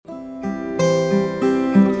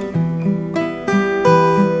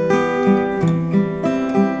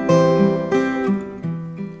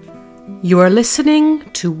You are listening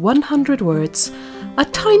to 100 Words, a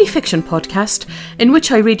tiny fiction podcast in which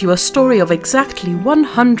I read you a story of exactly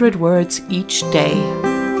 100 words each day.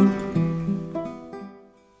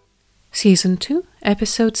 Season 2,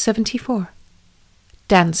 Episode 74.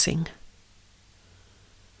 Dancing.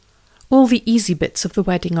 All the easy bits of the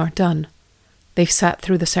wedding are done. They've sat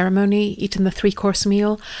through the ceremony, eaten the 3-course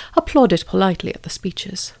meal, applauded politely at the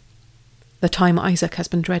speeches. The time Isaac has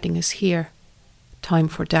been dreading is here. Time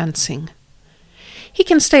for dancing. He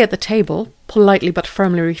can stay at the table, politely but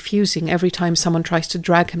firmly refusing every time someone tries to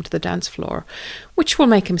drag him to the dance floor, which will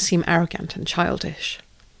make him seem arrogant and childish.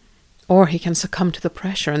 Or he can succumb to the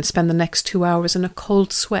pressure and spend the next 2 hours in a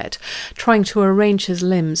cold sweat, trying to arrange his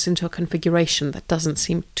limbs into a configuration that doesn't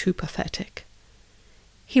seem too pathetic.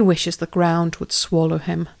 He wishes the ground would swallow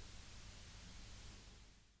him.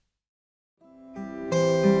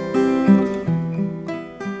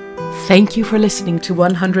 Thank you for listening to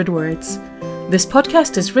 100 Words. This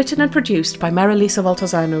podcast is written and produced by Marilisa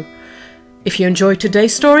Valtazano. If you enjoyed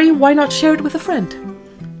today's story, why not share it with a friend?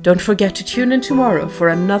 Don't forget to tune in tomorrow for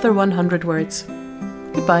another 100 Words.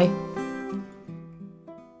 Goodbye.